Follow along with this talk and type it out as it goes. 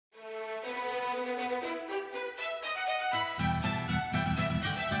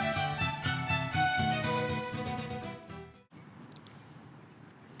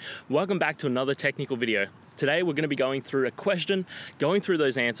Welcome back to another technical video. Today we're going to be going through a question, going through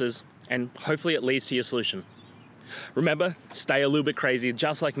those answers, and hopefully it leads to your solution. Remember, stay a little bit crazy,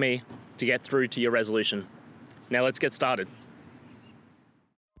 just like me, to get through to your resolution. Now let's get started.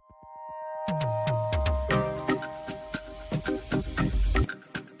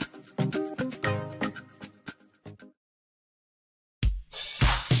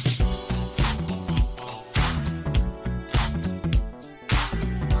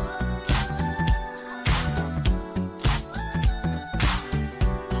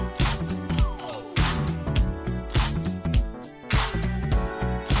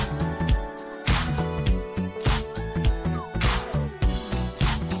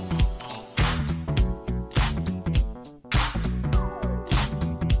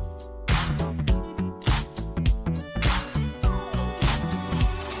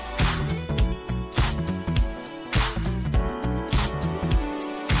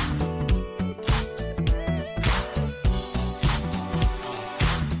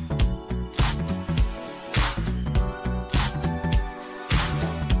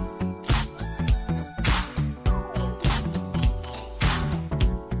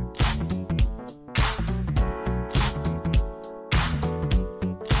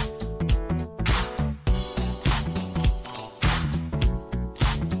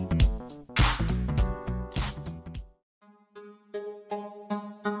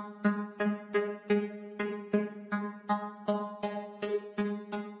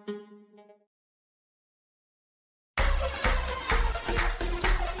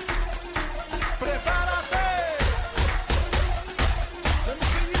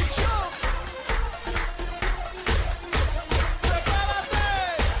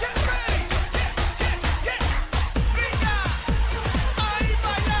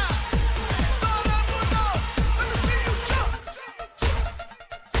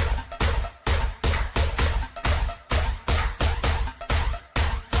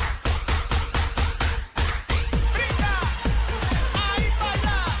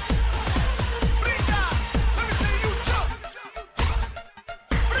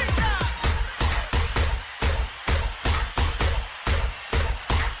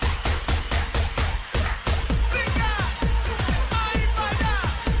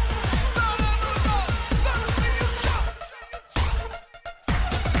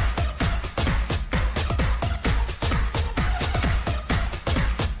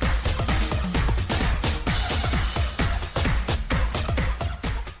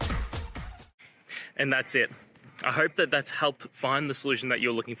 And that's it. I hope that that's helped find the solution that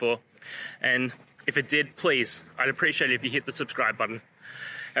you're looking for. And if it did, please, I'd appreciate it if you hit the subscribe button.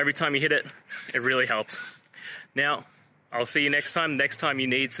 Every time you hit it, it really helps. Now, I'll see you next time you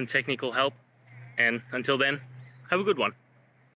need some technical help. And until then, have a good one.